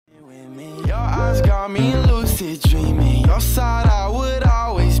me lucid dreaming. Your side I would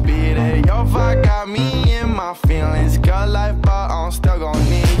always be there. Your vibe got me in my feelings. Good life, but I'm still gon'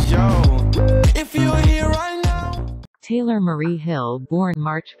 need you. If you're here right now. Taylor Marie Hill, born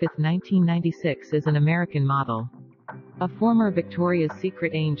March 5, 1996, is an American model. A former Victoria's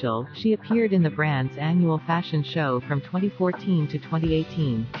Secret angel, she appeared in the brand's annual fashion show from 2014 to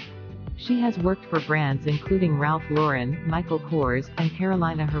 2018. She has worked for brands including Ralph Lauren, Michael Kors, and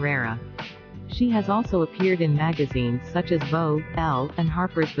Carolina Herrera. She has also appeared in magazines such as Vogue, Elle, and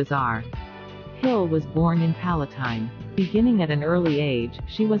Harper's Bazaar. Hill was born in Palatine. Beginning at an early age,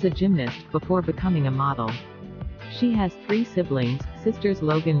 she was a gymnast before becoming a model. She has 3 siblings, sisters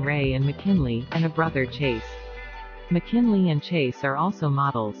Logan Ray and McKinley, and a brother Chase. McKinley and Chase are also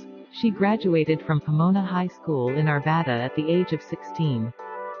models. She graduated from Pomona High School in Arvada at the age of 16.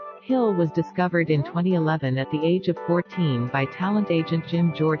 Hill was discovered in 2011 at the age of 14 by talent agent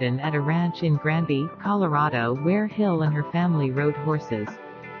Jim Jordan at a ranch in Granby, Colorado, where Hill and her family rode horses.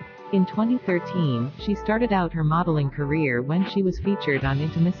 In 2013, she started out her modeling career when she was featured on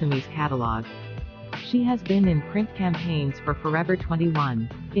Intimissimi's catalog. She has been in print campaigns for Forever 21.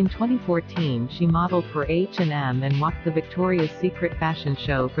 In 2014, she modeled for H&M and walked the Victoria's Secret fashion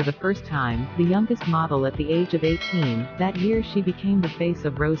show for the first time, the youngest model at the age of 18. That year she became the face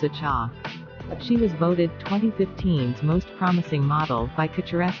of Rosa Cha. She was voted 2015's most promising model by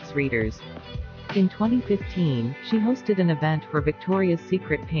Couturesque's readers. In 2015, she hosted an event for Victoria's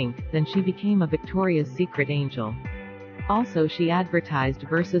Secret Pink, then she became a Victoria's Secret angel. Also she advertised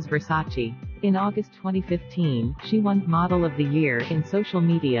versus Versace. In August 2015, she won Model of the Year in social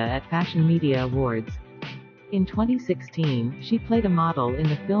media at Fashion Media Awards. In 2016, she played a model in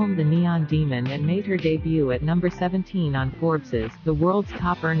the film The Neon Demon and made her debut at number 17 on Forbes's The World's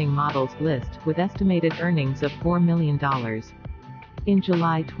Top Earning Models list, with estimated earnings of $4 million. In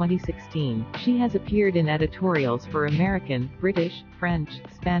July 2016, she has appeared in editorials for American, British, French,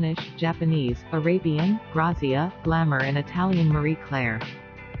 Spanish, Japanese, Arabian, Grazia, Glamour and Italian Marie Claire.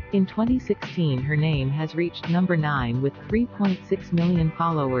 In 2016 her name has reached number 9 with 3.6 million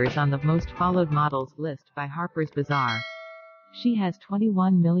followers on the most followed models list by Harper's Bazaar. She has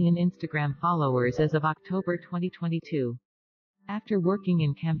 21 million Instagram followers as of October 2022. After working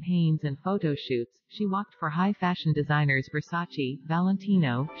in campaigns and photo shoots, she walked for high fashion designers Versace,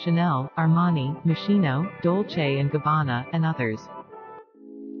 Valentino, Chanel, Armani, Moschino, Dolce & Gabbana, and others.